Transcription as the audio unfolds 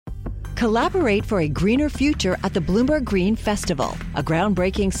Collaborate for a greener future at the Bloomberg Green Festival, a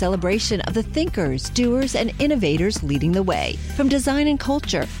groundbreaking celebration of the thinkers, doers, and innovators leading the way. From design and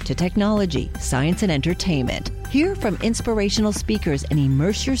culture to technology, science, and entertainment. Hear from inspirational speakers and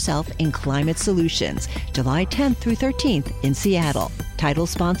immerse yourself in climate solutions. July 10th through 13th in Seattle. Title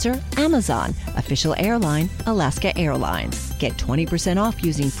sponsor, Amazon. Official airline, Alaska Airlines. Get 20% off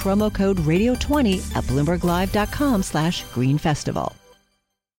using promo code radio20 at BloombergLive.com/Green Festival.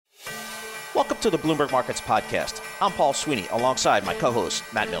 Welcome to the Bloomberg Markets Podcast. I'm Paul Sweeney, alongside my co-host,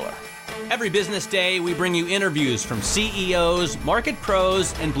 Matt Miller. Every business day, we bring you interviews from CEOs, market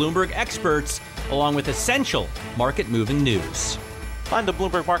pros, and Bloomberg experts, along with essential market-moving news. Find the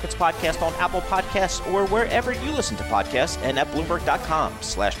Bloomberg Markets Podcast on Apple Podcasts or wherever you listen to podcasts and at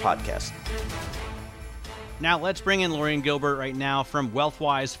Bloomberg.com/podcast. Now let's bring in Lorraine Gilbert right now from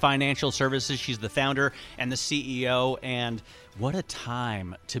Wealthwise Financial Services. She's the founder and the CEO, and what a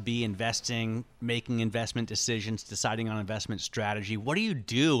time to be investing, making investment decisions, deciding on investment strategy. What do you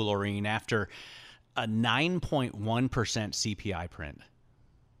do, Lorraine, after a 9.1% CPI print?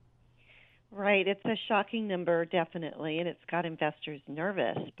 Right. It's a shocking number, definitely, and it's got investors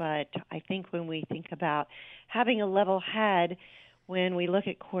nervous. But I think when we think about having a level head, when we look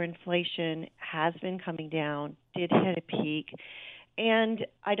at core inflation has been coming down, did hit a peak, and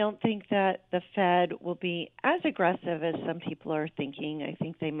I don't think that the Fed will be as aggressive as some people are thinking. I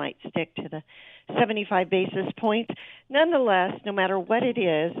think they might stick to the 75 basis points. Nonetheless, no matter what it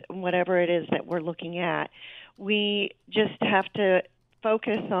is, whatever it is that we're looking at, we just have to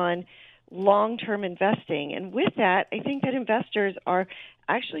focus on long-term investing. And with that, I think that investors are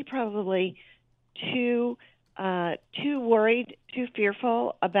actually probably too worried, too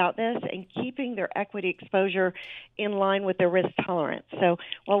fearful about this, and keeping their equity exposure in line with their risk tolerance. So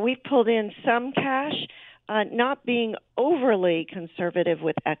while we've pulled in some cash, not being overly conservative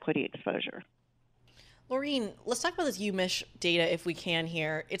with equity exposure. Lorraine, let's talk about this UMich data if we can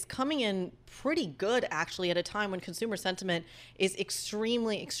here. It's coming in pretty good, actually, at a time when consumer sentiment is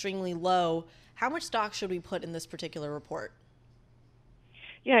extremely, extremely low. How much stock should we put in this particular report?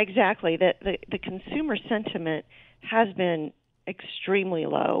 Yeah, exactly. The consumer sentiment has been extremely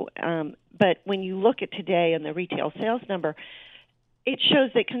low. But when you look at today and the retail sales number, it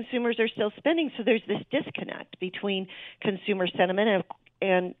shows that consumers are still spending. So there's this disconnect between consumer sentiment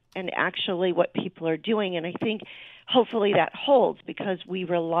and actually what people are doing. And I think hopefully that holds, because we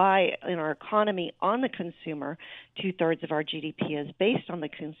rely in our economy on the consumer. 2/3 of our GDP is based on the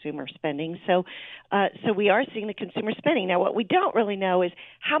consumer spending. So we are seeing the consumer spending. Now, what we don't really know is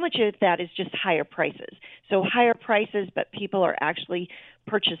how much of that is just higher prices. So higher prices, but people are actually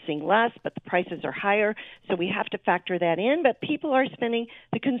purchasing less, but the prices are higher. So we have to factor that in. But people are spending.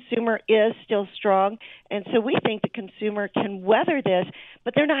 The consumer is still strong. And so we think the consumer can weather this,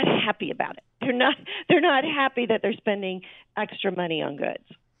 but they're not happy about it. They're not happy that they're spending extra money on goods.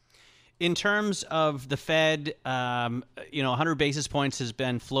 In terms of the Fed, 100 basis points has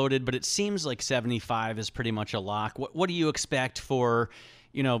been floated, but it seems like 75 is pretty much a lock. What do you expect for,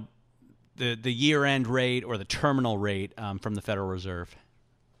 the year-end rate or the terminal rate from the Federal Reserve?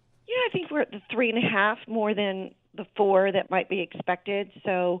 Yeah, I think we're at the 3.5 more than the 4 that might be expected.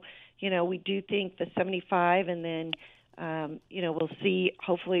 So, we do think the 75, and then, we'll see.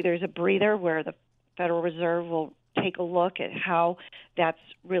 Hopefully there's a breather where the Federal Reserve will take a look at how that's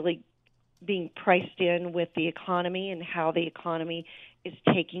really being priced in with the economy and how the economy is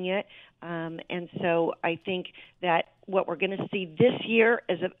taking it. And so I think that what we're going to see this year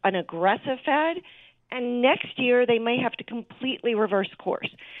is an aggressive Fed, and next year they may have to completely reverse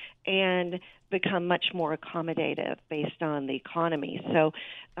course and become much more accommodative based on the economy. So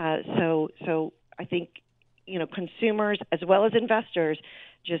I think, consumers as well as investors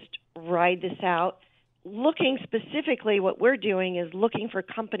just ride this out. Looking specifically, what we're doing is looking for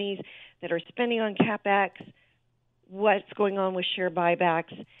companies that are spending on CapEx, what's going on with share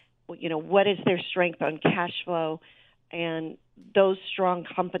buybacks, what is their strength on cash flow, and those strong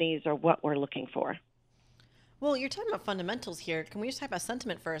companies are what we're looking for. Well, you're talking about fundamentals here. Can we just talk about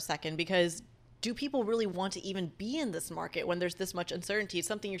sentiment for a second? Because do people really want to even be in this market when there's this much uncertainty? It's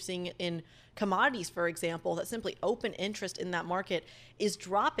something you're seeing in commodities, for example, that simply open interest in that market is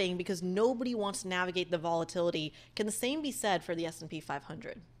dropping because nobody wants to navigate the volatility. Can the same be said for the S&P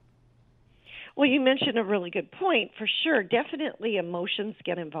 500? Well, you mentioned a really good point. For sure, definitely emotions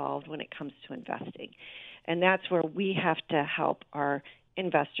get involved when it comes to investing. And that's where we have to help our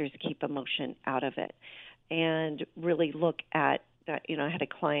investors keep emotion out of it and really look at that. I had a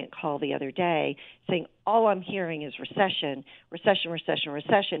client call the other day saying, all I'm hearing is recession.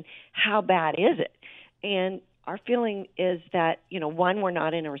 How bad is it? And our feeling is that, one, we're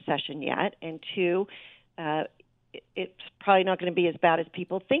not in a recession yet, and two, it's probably not going to be as bad as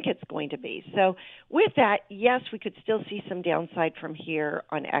people think it's going to be. So with that, yes, we could still see some downside from here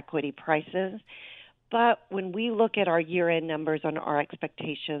on equity prices. But when we look at our year-end numbers on our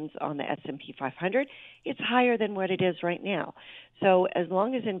expectations on the S&P 500, it's higher than what it is right now. So as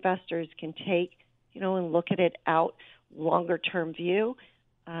long as investors can take, and look at it out longer-term view,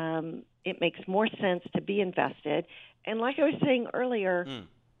 it makes more sense to be invested. And like I was saying earlier,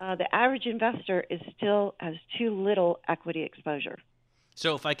 the average investor still has too little equity exposure.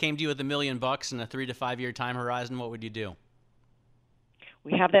 So if I came to you with $1 million in a 3 to 5 year time horizon, what would you do?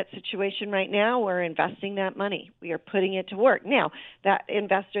 We have that situation right now. We're investing that money. We are putting it to work. Now, that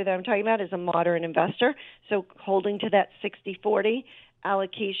investor that I'm talking about is a moderate investor, so holding to that 60-40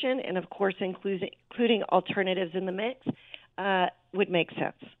 allocation, and of course including alternatives in the mix, would make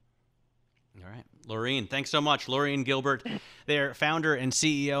sense. All right. Laureen, thanks so much. Laureen Gilbert, they're founder and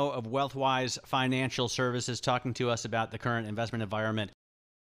CEO of Wealthwise Financial Services, talking to us about the current investment environment.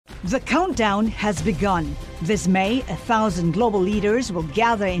 The countdown has begun. This May, 1,000 global leaders will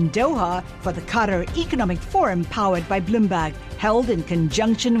gather in Doha for the Qatar Economic Forum powered by Bloomberg, held in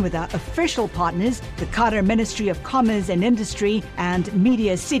conjunction with our official partners, the Qatar Ministry of Commerce and Industry and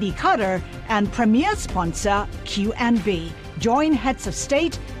Media City Qatar, and premier sponsor QNB. Join heads of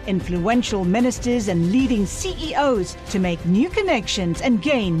state, influential ministers, and leading CEOs to make new connections and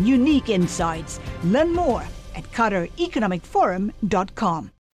gain unique insights. Learn more at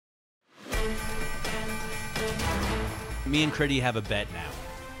QatarEconomicForum.com. Me and Critty have a bet now.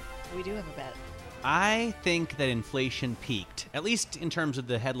 We do have a bet. I think that inflation peaked, at least in terms of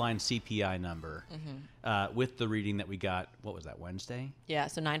the headline CPI number, with the reading that we got, what was that, Wednesday? Yeah,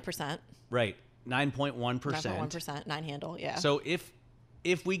 so 9%. Right, 9.1%. 9.1%, 9 handle, yeah. So if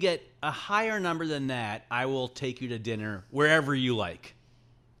we get a higher number than that, I will take you to dinner wherever you like.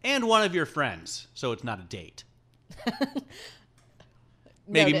 And one of your friends, so it's not a date.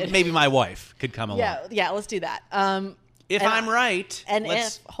 Maybe my wife could come along. Yeah, let's do that. If I'm right. And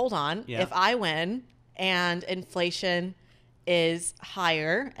if I win and inflation is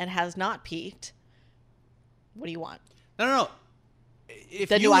higher and has not peaked, what do you want? No. If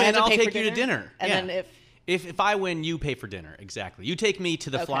then you win, I'll take you to dinner. And then if I win, you pay for dinner. Exactly. You take me to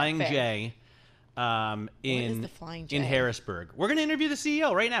the Flying J in Harrisburg. We're going to interview the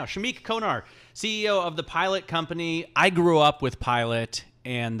CEO right now, Shamik Konar, CEO of the Pilot Company. I grew up with Pilot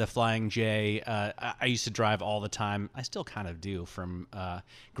and the Flying J. I used to drive all the time. I still kind of do, from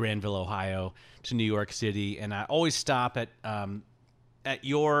Granville, Ohio to New York City. And I always stop at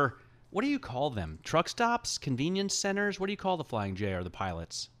your, what do you call them? Truck stops? Convenience centers? What do you call the Flying J or the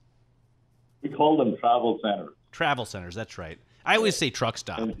Pilots? We call them travel centers. Travel centers, that's right. I always say truck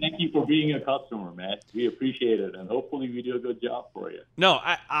stop. And thank you for being a customer, Matt. We appreciate it, and hopefully we do a good job for you. No,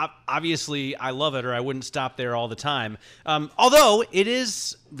 obviously I love it, or I wouldn't stop there all the time. Although it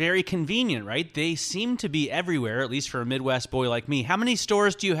is very convenient, right? They seem to be everywhere, at least for a Midwest boy like me. How many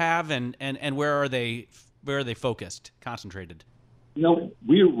stores do you have, and where are they focused, concentrated? We're all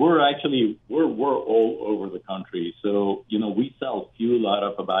over the country. So, we sell fuel out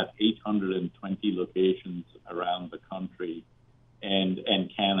of about 820 locations around the country and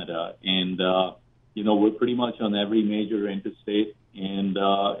Canada. And, we're pretty much on every major interstate and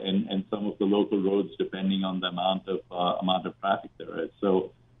some of the local roads, depending on the amount of traffic there is.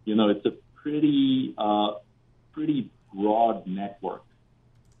 So, it's a pretty broad network.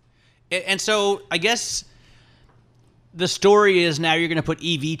 And so I guess the story is now you're going to put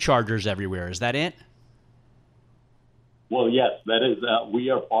EV chargers everywhere. Is that it? Well, yes, that is. We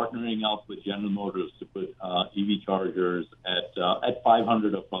are partnering up with General Motors to put EV chargers at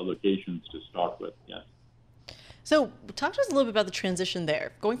 500 of our locations to start with. Yes. So talk to us a little bit about the transition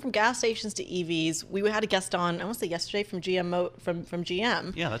there. Going from gas stations to EVs, we had a guest on, I want to say yesterday, from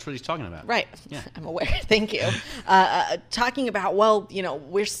GM. Yeah, that's what he's talking about. Right. Yeah. I'm aware. Thank you. Talking about,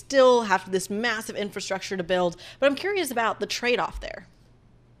 we're still have this massive infrastructure to build, but I'm curious about the trade-off there.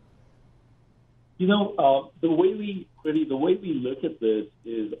 The way we look at this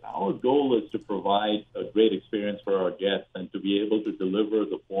is our goal is to provide a great experience for our guests and to be able to deliver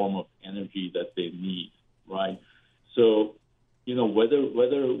the form of energy that they need, right? So,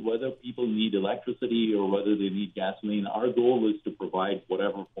 whether people need electricity or whether they need gasoline, our goal is to provide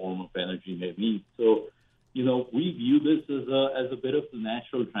whatever form of energy they need. So, we view this as a bit of the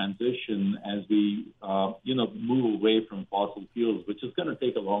natural transition as we, move away from fossil fuels, which is going to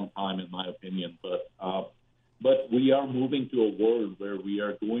take a long time, in my opinion. But we are moving to a world where we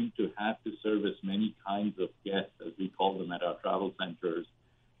are going to have to service many kinds of guests, as we call them, at our travel centers.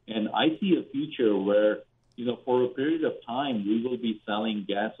 And I see a future where, for a period of time, we will be selling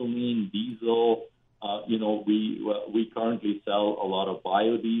gasoline, diesel. We currently sell a lot of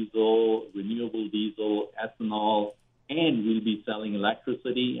biodiesel, renewable diesel, ethanol, and we'll be selling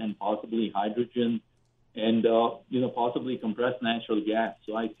electricity and possibly hydrogen and, possibly compressed natural gas.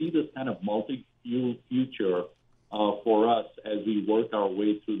 So I see this kind of multi-fuel future for us as we work our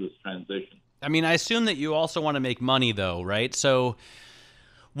way through this transition. I mean, I assume that you also want to make money, though, right? So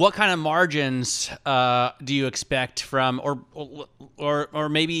what kind of margins do you expect from, or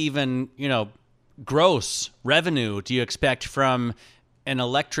maybe even, gross revenue do you expect from an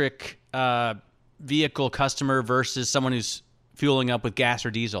electric vehicle customer versus someone who's fueling up with gas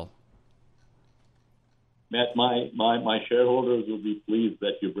or diesel? Matt, my shareholders will be pleased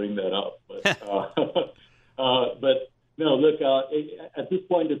that you bring that up. But no, look, at this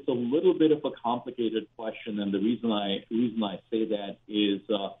point, it's a little bit of a complicated question, and the reason I say that is,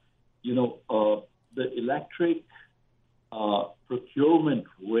 the electric procurement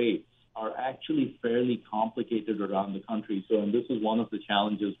rates are actually fairly complicated around the country. So, and this is one of the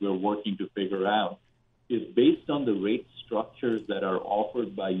challenges we're working to figure out, is based on the rate structures that are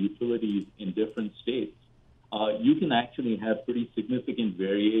offered by utilities in different states. You can actually have pretty significant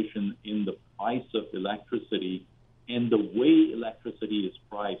variation in the price of electricity and the way electricity is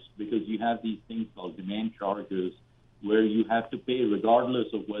priced, because you have these things called demand charges where you have to pay regardless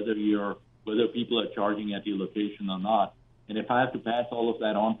of whether people are charging at your location or not. And if I have to pass all of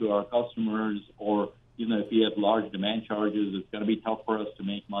that on to our customers, or if we have large demand charges, it's going to be tough for us to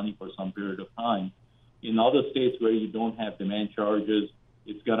make money for some period of time. In other states where you don't have demand charges,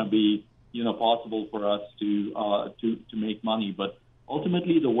 it's going to be possible for us to make money. But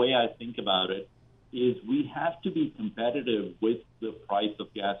ultimately, the way I think about it is we have to be competitive with the price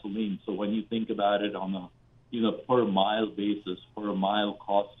of gasoline. So when you think about it on a per mile basis, per mile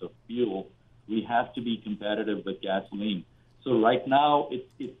cost of fuel, we have to be competitive with gasoline. So right now,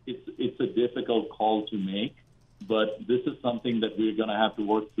 it's a difficult call to make, but this is something that we're going to have to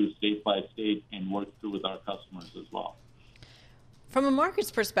work through state by state and work through with our customers as well. From a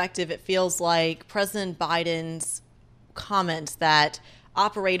market's perspective, it feels like President Biden's comments that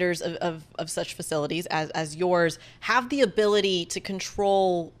operators of such facilities as yours have the ability to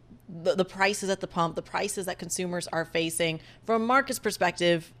control the prices at the pump, the prices that consumers are facing. From a market's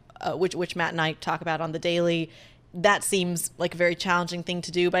perspective, which Matt and I talk about on the daily, that seems like a very challenging thing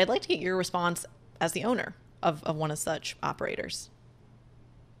to do. But I'd like to get your response as the owner of one of such operators.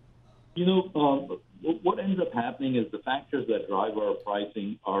 What ends up happening is the factors that drive our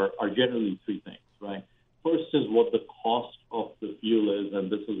pricing are generally three things, right? First is what the cost of the fuel is,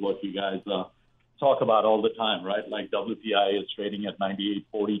 and this is what you guys talk about all the time, right? Like WTI is trading at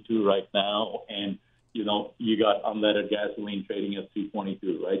 98.42 right now, and you got unleaded gasoline trading at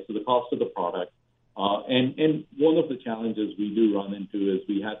 2.22, right? So the cost of the product, and one of the challenges we do run into is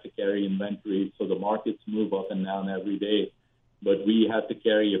we have to carry inventory, so the markets move up and down every day, but we have to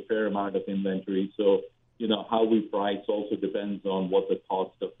carry a fair amount of inventory. So how we price also depends on what the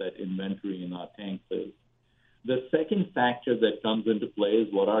cost of that inventory in our tanks is. The second factor that comes into play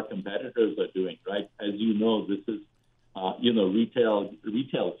is what our competitors are doing, right? As you know, this is,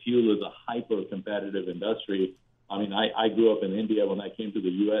 retail fuel is a hyper-competitive industry. I mean, I grew up in India. When I came to the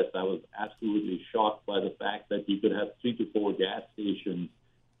U.S., I was absolutely shocked by the fact that you could have 3 to 4 gas stations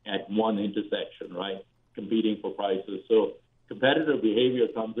at one intersection, right, competing for prices. So competitor behavior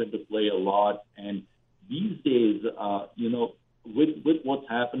comes into play a lot. And these days, with what's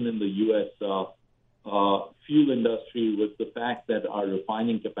happened in the U.S., fuel industry, with the fact that our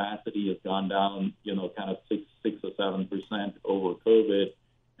refining capacity has gone down, kind of 6 or 7% over COVID,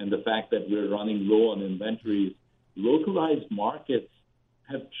 and the fact that we're running low on inventories, localized markets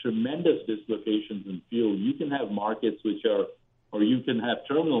have tremendous dislocations in fuel. You can have markets or you can have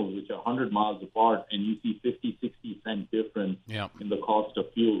terminals which are 100 miles apart, and you see 50, 60 cent difference in the cost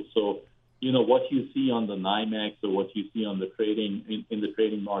of fuel. So, what you see on the NYMEX or what you see on the trading in the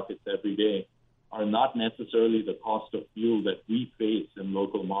trading markets every day are not necessarily the cost of fuel that we face in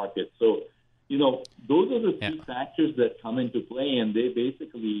local markets. So, those are the three factors that come into play, and they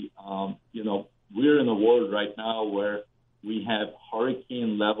basically, we're in a world right now where we have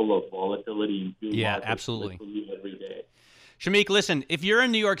hurricane level of volatility in fuel markets absolutely every day. Shamik, listen, if you're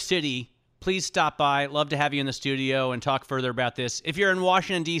in New York City, please stop by. Love to have you in the studio and talk further about this. If you're in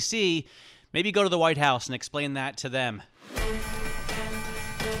Washington, D.C., maybe go to the White House and explain that to them.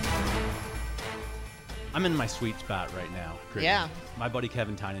 I'm in my sweet spot right now. Brittany. Yeah. My buddy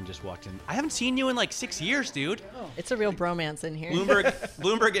Kevin Tynan just walked in. I haven't seen you in like 6 years, dude. Oh, it's a real bromance in here.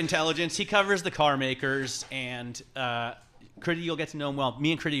 Bloomberg Intelligence. He covers the car makers, and Critty, you'll get to know him well.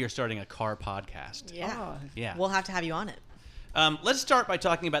 Me and Critty are starting a car podcast. Yeah. Oh. Yeah. We'll have to have you on it. Let's start by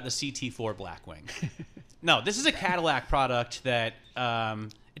talking about the CT4 Blackwing. No, this is a Cadillac product that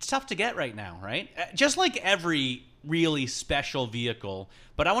it's tough to get right now, right? Just like every really special vehicle.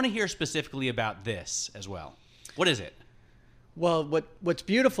 But I want to hear specifically about this as well. What is it? Well, what's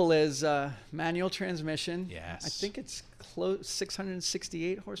beautiful is manual transmission. Yes. I think it's close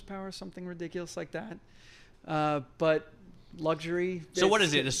 668 horsepower, something ridiculous like that. But luxury. So what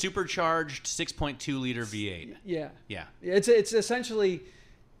is it? A supercharged 6.2 liter V8? Yeah. Yeah. It's essentially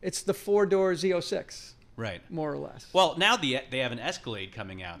it's the 4-door Z06. Right. More or less. Well, now they have an Escalade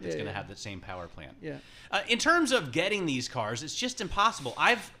coming out that's Yeah, going to yeah. have the same power plant. Yeah. In terms of getting these cars, it's just impossible.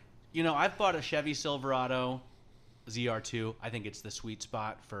 I've bought a Chevy Silverado ZR2. I think it's the sweet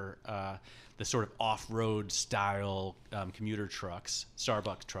spot for the sort of off-road style commuter trucks,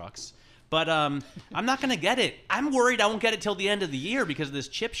 Starbucks trucks. But I'm not going to get it. I'm worried I won't get it till the end of the year because of this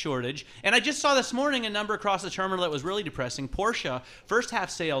chip shortage. And I just saw this morning a number across the terminal that was really depressing. Porsche, first half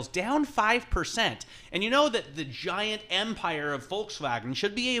sales down 5%. And you know that the giant empire of Volkswagen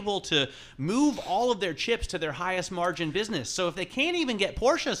should be able to move all of their chips to their highest margin business. So if they can't even get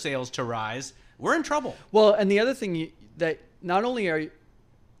Porsche sales to rise, we're in trouble. Well, and the other thing that not only are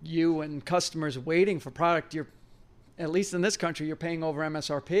you and customers waiting for product, you're, at least in this country, you're paying over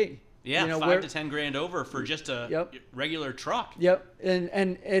MSRP. Yeah, you know, 5 to 10 grand over for just a Yep. regular truck. Yep,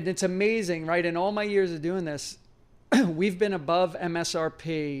 and it's amazing, right? In all my years of doing this, we've been above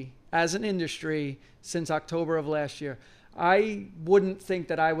MSRP as an industry since October of last year. I wouldn't think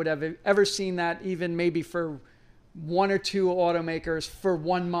that I would have ever seen that, even maybe for one or two automakers for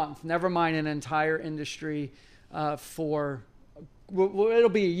 1 month, never mind an entire industry for, well, it'll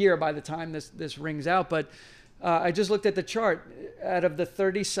be a year by the time this rings out. But I just looked at the chart. Out of the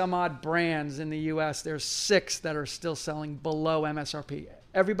 30 some odd brands in the US, there's 6 that are still selling below MSRP.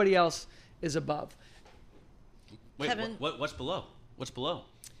 Everybody else is above. Wait, Kevin? what's below? What's below?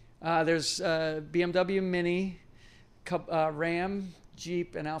 There's BMW Mini, Ram,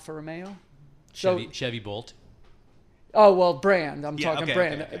 Jeep, and Alfa Romeo. Chevy Bolt. Oh, well, brand. I'm Yeah, talking okay,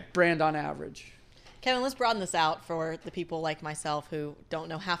 brand. okay. Brand on average. Kevin, let's broaden this out for the people like myself who don't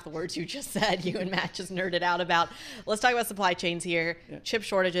know half the words you just said. You and Matt just nerded out about. The's talk about supply chains here. Yeah. Chip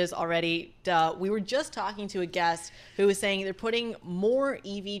shortages already. We were just talking to a guest who was saying they're putting more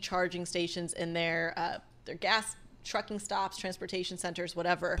EV charging stations in their gas trucking stops, transportation centers,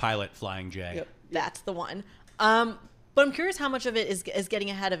 whatever. Pilot Flying J. Yep. That's the one. But I'm curious how much of it is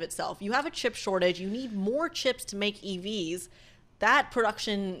getting ahead of itself. You have a chip shortage. You need more chips to make EVs. That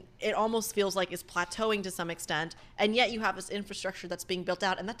production, it almost feels like is plateauing to some extent, and yet you have this infrastructure that's being built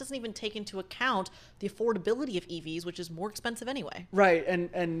out, and that doesn't even take into account the affordability of EVs, which is more expensive anyway. Right,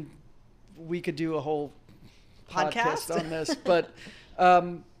 and we could do a whole Podcast? podcast on this, but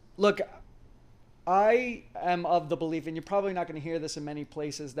look, I am of the belief, and you're probably not going to hear this in many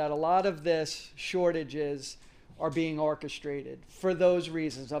places, that a lot of this shortages are being orchestrated for those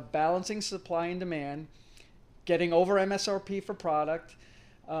reasons of balancing supply and demand, getting over MSRP for product.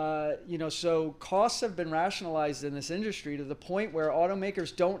 So costs have been rationalized in this industry to the point where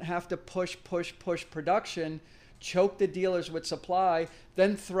automakers don't have to push production, choke the dealers with supply,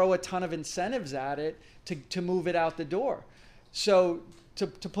 then throw a ton of incentives at it to move it out the door. So to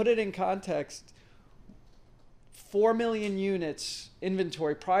put it in context, 4 million units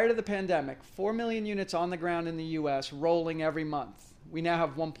inventory prior to the pandemic, 4 million units on the ground in the US rolling every month. We now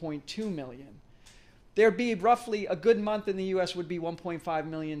have 1.2 million. There'd be roughly a good month in the US would be 1.5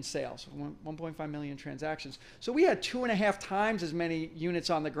 million sales, 1.5 million transactions. So we had 2.5 times as many units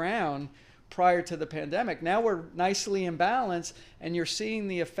on the ground prior to the pandemic. Now we're nicely in balance, and you're seeing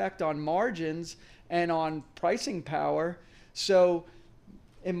the effect on margins and on pricing power. So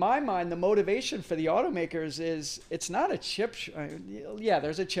in my mind, the motivation for the automakers is it's not a chip yeah,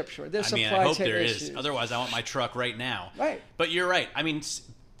 there's a chip shortage. There's supply I hope chain there issues. is. Otherwise, I want my truck right now. Right. But you're right. I mean,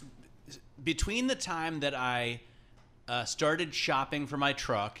 between the time that I started shopping for my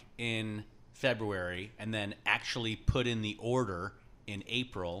truck in February and then actually put in the order in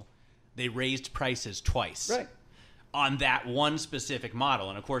April, they raised prices twice. Right. On that one specific model.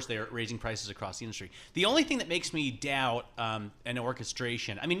 And of course, they're raising prices across the industry. The only thing that makes me doubt an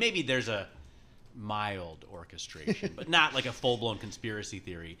orchestration, I mean, maybe there's a mild orchestration, but not like a full-blown conspiracy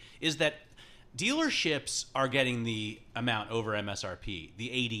theory, is that dealerships are getting the amount over MSRP, the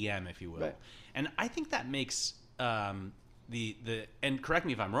ADM, if you will. Right. And I think that makes and correct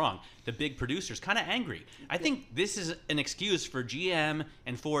me if I'm wrong, the big producers kind of angry. I think this is an excuse for GM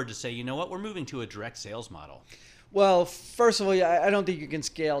and Ford to say, you know what, we're moving to a direct sales model. Well, first of all, I don't think you can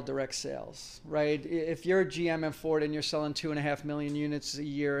scale direct sales, right? If you're GM and Ford and you're selling 2.5 million units a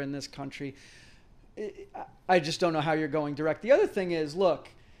year in this country, I just don't know how you're going direct. The other thing is, look,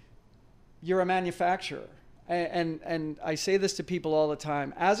 you're a manufacturer. And I say this to people all the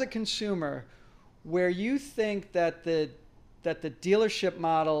time. As a consumer, where you think that the dealership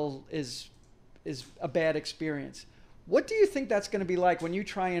model is a bad experience, what do you think that's going to be like when you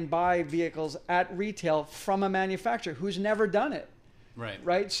try and buy vehicles at retail from a manufacturer who's never done it?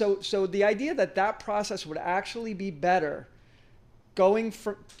 Right. So the idea that process would actually be better going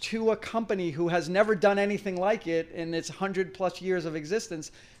to a company who has never done anything like it in its 100+ years of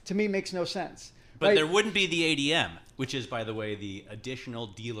existence, to me makes no sense. But right? There wouldn't be the ADM, which is, by the way, the additional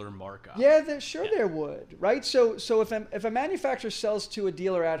dealer markup. Yeah, there would, right? So if a manufacturer sells to a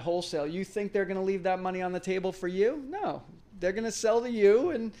dealer at wholesale, you think they're going to leave that money on the table for you? No, they're going to sell to you,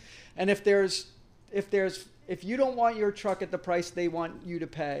 and if you don't want your truck at the price they want you to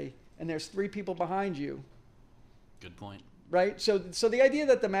pay, and there's 3 people behind you. Good point. Right? So the idea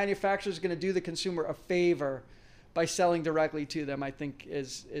that the manufacturer is going to do the consumer a favor by selling directly to them, I think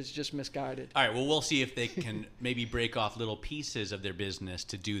is just misguided. All right, well, we'll see if they can maybe break off little pieces of their business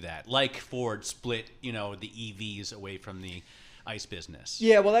to do that. Like Ford split, the EVs away from the ICE business.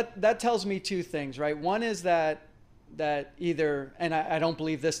 Yeah, well, that tells me 2 things, right? One is that either, and I don't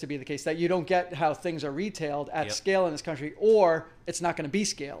believe this to be the case, that you don't get how things are retailed at scale in this country, or it's not going to be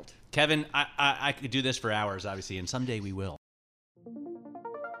scaled. Kevin, I could do this for hours, obviously, and someday we will.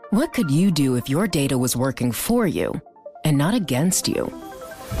 What could you do if your data was working for you and not against you?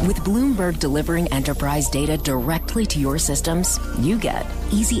 With Bloomberg delivering enterprise data directly to your systems, you get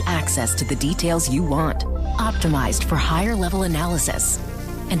easy access to the details you want, optimized for higher-level analysis,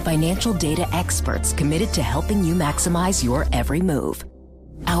 and financial data experts committed to helping you maximize your every move.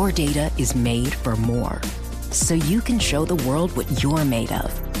 Our data is made for more, so you can show the world what you're made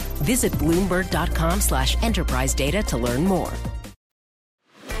of. Visit Bloomberg.com/enterprise data to learn more.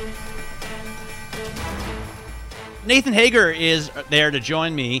 Nathan Hager is there to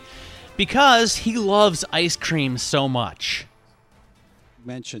join me because he loves ice cream so much.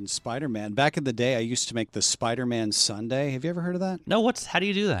 Mentioned Spider-Man. Back in the day, I used to make the Spider-Man sundae. Have you ever heard of that? No, how do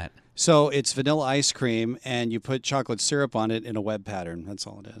you do that? So it's vanilla ice cream, and you put chocolate syrup on it in a web pattern. That's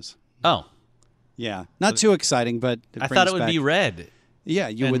all it is. Oh. Yeah. Not too exciting, but I thought it would be red. Yeah,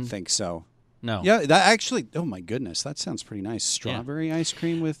 you would think so. No. Yeah, that actually, oh my goodness, that sounds pretty nice. Strawberry ice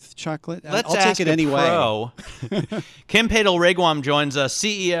cream with chocolate. Let's I'll ask take it anyway. Pro. Kim Padel-Regwam joins us,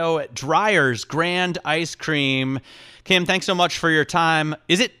 CEO at Dreyer's Grand Ice Cream. Kim, thanks so much for your time.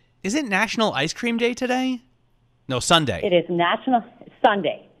 Is it National Ice Cream Day today? No, Sunday. It is National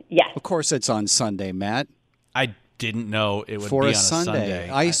Sunday. Yes. Of course, it's on Sunday, Matt. I didn't know it would for be on a Sunday.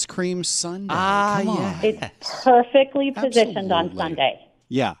 Ice cream Sunday. Come on. Yes. It's perfectly positioned on Sunday.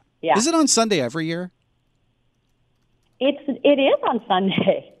 Yeah. Yeah. Is it on Sunday every year? It is on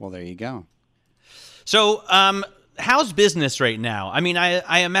Sunday. Well, there you go. So, how's business right now? I mean,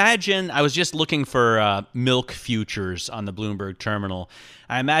 I imagine, I was just looking for milk futures on the Bloomberg terminal.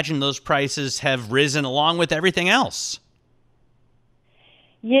 I imagine those prices have risen along with everything else.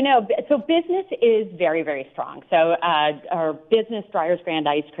 So business is very, very strong. So our business, Dreyer's Grand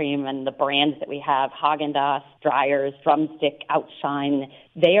Ice Cream, and the brands that we have, Häagen-Dazs, Dreyer's, Drumstick, Outshine,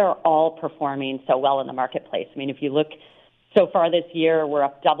 they are all performing so well in the marketplace. I mean, if you look so far this year, we're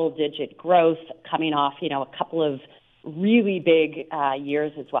up double-digit growth, coming off, a couple of really big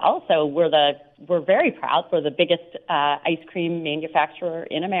years as well. So we're very proud. We're the biggest ice cream manufacturer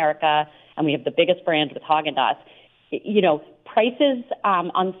in America, and we have the biggest brand with Häagen-Dazs. Prices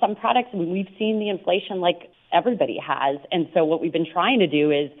on some products, I mean, we've seen the inflation like everybody has. And so what we've been trying to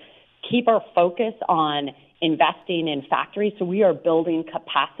do is keep our focus on investing in factories. So we are building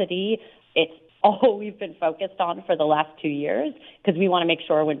capacity. It's all we've been focused on for the last 2 years because we want to make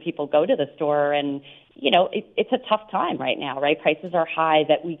sure when people go to the store and, it's a tough time right now, right? Prices are high,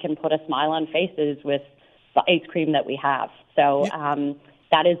 that we can put a smile on faces with the ice cream that we have. So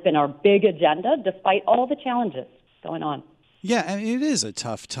that has been our big agenda despite all the challenges going on. Yeah, and it is a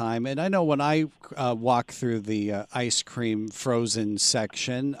tough time. And I know when I walk through the ice cream frozen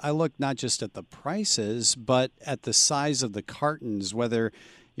section, I look not just at the prices, but at the size of the cartons, whether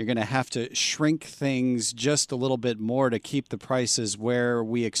you're going to have to shrink things just a little bit more to keep the prices where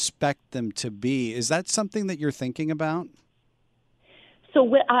we expect them to be. Is that something that you're thinking about? So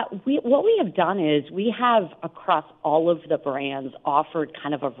what we have done is we have, across all of the brands, offered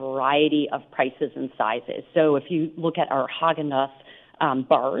kind of a variety of prices and sizes. So if you look at our Häagen-Dazs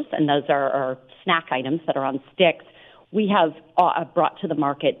bars, and those are our snack items that are on sticks, We have brought to the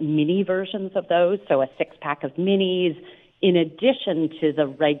market mini versions of those, so a 6-pack of minis, in addition to the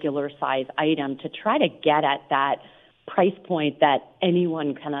regular size item, to try to get at that price point that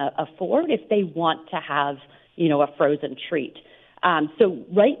anyone can afford if they want to have, a frozen treat. So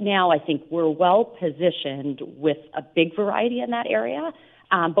right now, I think we're well positioned with a big variety in that area,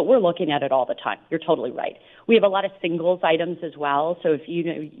 but we're looking at it all the time. You're totally right. We have a lot of singles items as well. So if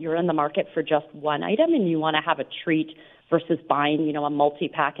you're in the market for just one item and you want to have a treat versus buying, a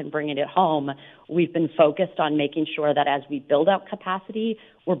multi-pack and bringing it home, we've been focused on making sure that as we build out capacity,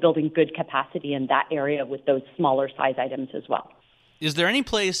 we're building good capacity in that area with those smaller size items as well. Is there any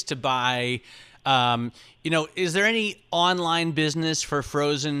place to buy, is there any online business for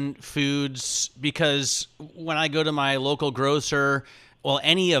frozen foods? Because when I go to my local grocer,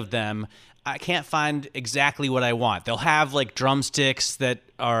 any of them, I can't find exactly what I want. They'll have like drumsticks that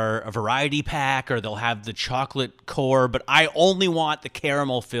are a variety pack, or they'll have the chocolate core, but I only want the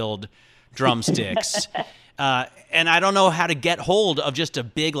caramel-filled drumsticks. And I don't know how to get hold of just a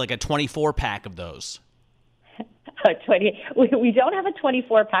big, like a 24-pack of those. We don't have a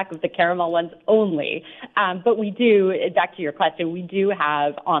 24-pack of the caramel ones only, but we do, back to your question, we do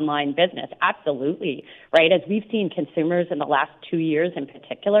have online business. Absolutely, right? As we've seen consumers in the last 2 years in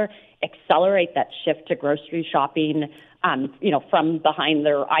particular accelerate that shift to grocery shopping, from behind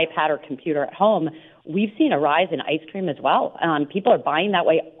their iPad or computer at home, we've seen a rise in ice cream as well. People are buying that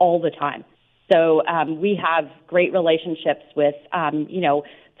way all the time. So we have great relationships with,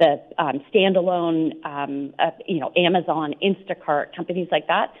 the standalone, Amazon, Instacart, companies like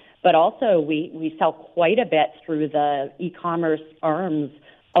that. But also we sell quite a bit through the e-commerce arms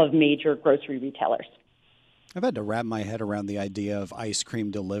of major grocery retailers. I've had to wrap my head around the idea of ice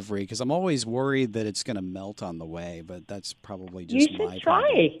cream delivery because I'm always worried that it's going to melt on the way, but that's probably just my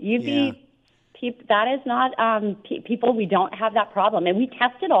problem. You should try. That is not people. We don't have that problem, and we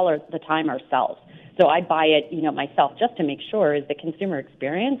test it all the time ourselves. So I buy it, myself just to make sure is the consumer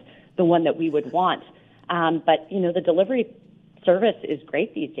experience the one that we would want. But the delivery service is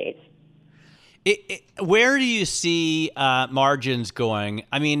great these days. Where do you see margins going?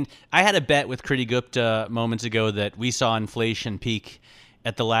 I mean, I had a bet with Kriti Gupta moments ago that we saw inflation peak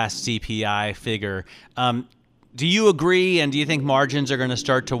at the last CPI figure. Do you agree, and do you think margins are going to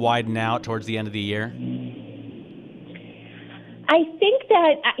start to widen out towards the end of the year? I think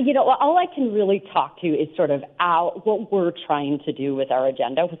that, all I can really talk to is sort of what we're trying to do with our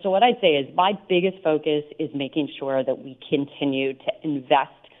agenda. So what I'd say is my biggest focus is making sure that we continue to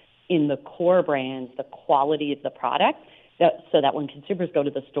invest in the core brands, the quality of the product, so that when consumers go to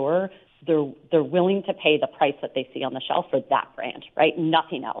the store, they're willing to pay the price that they see on the shelf for that brand, right?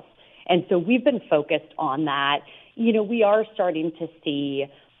 Nothing else. And so we've been focused on that. We are starting to see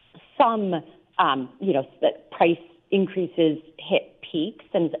some, that price increases hit peaks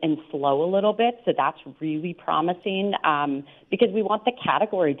and slow a little bit. So that's really promising because we want the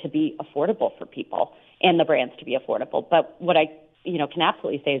category to be affordable for people and the brands to be affordable. But what I can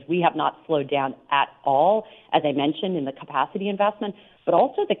absolutely say is we have not slowed down at all, as I mentioned, in the capacity investment, but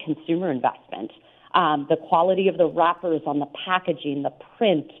also the consumer investment. The quality of the wrappers on the packaging, the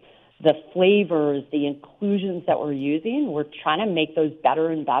print, the flavors, the inclusions that we're using, we're trying to make those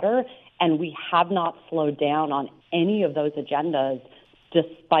better and better, and we have not slowed down on any of those agendas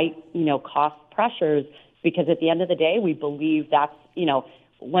despite, cost pressures, because at the end of the day, we believe that's,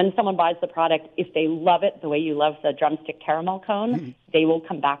 when someone buys the product, if they love it the way you love the drumstick caramel cone, they will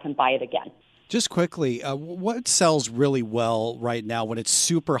come back and buy it again. Just quickly, what sells really well right now when it's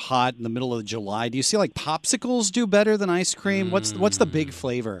super hot in the middle of July? Do you see like popsicles do better than ice cream? What's the big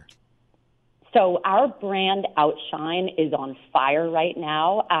flavor? So our brand Outshine is on fire right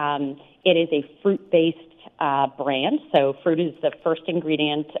now. It is a fruit-based brand. So fruit is the first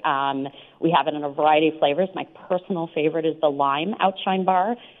ingredient. We have it in a variety of flavors. My personal favorite is the lime Outshine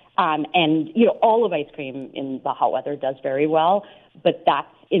bar. And, all of ice cream in the hot weather does very well. But that's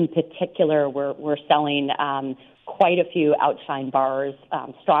in particular, we're selling quite a few Outshine bars,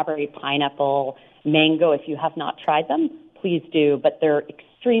 strawberry, pineapple, mango. If you have not tried them, please do. But they're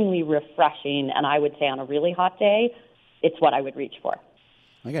extremely refreshing. And I would say on a really hot day, it's what I would reach for.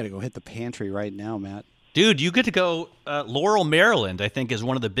 I got to go hit the pantry right now, Matt. Dude, you get to go. Laurel, Maryland, I think, is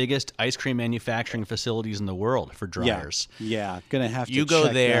one of the biggest ice cream manufacturing facilities in the world for dryers. Yeah, gonna have to. You go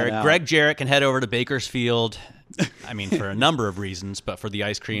check there. that out. Greg Jarrett can head over to Bakersfield. I mean, for a number of reasons, but for the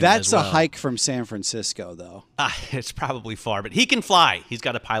ice cream That's as well. a hike from San Francisco, though. It's probably far, but he can fly. He's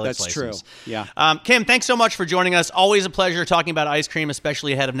got a pilot's That's license. true. Yeah. Kim, thanks so much for joining us. Always a pleasure talking about ice cream,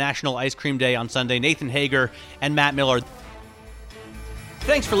 especially ahead of National Ice Cream Day on Sunday. Nathan Hager and Matt Miller.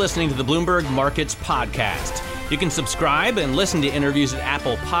 Thanks for listening to the Bloomberg Markets Podcast. You can subscribe and listen to interviews at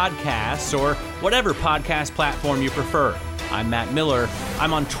Apple Podcasts or whatever podcast platform you prefer. I'm Matt Miller.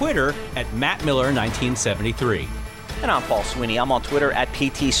 I'm on Twitter at MattMiller1973. And I'm Paul Sweeney. I'm on Twitter at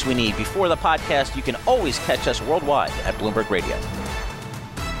PT Sweeney. Before the podcast, you can always catch us worldwide at Bloomberg Radio.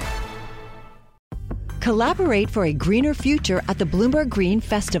 Collaborate for a greener future at the Bloomberg Green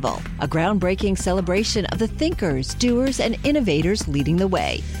Festival, a groundbreaking celebration of the thinkers, doers, and innovators leading the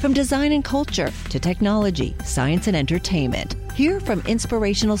way. From design and culture to technology, science, and entertainment. Hear from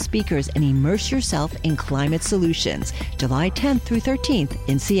inspirational speakers and immerse yourself in climate solutions. July 10th through 13th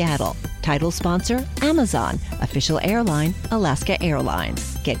in Seattle. Title sponsor, Amazon. Official airline, Alaska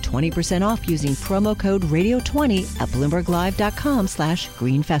Airlines. Get 20% off using promo code RADIO20 at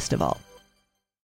BloombergLive.com/Green Festival.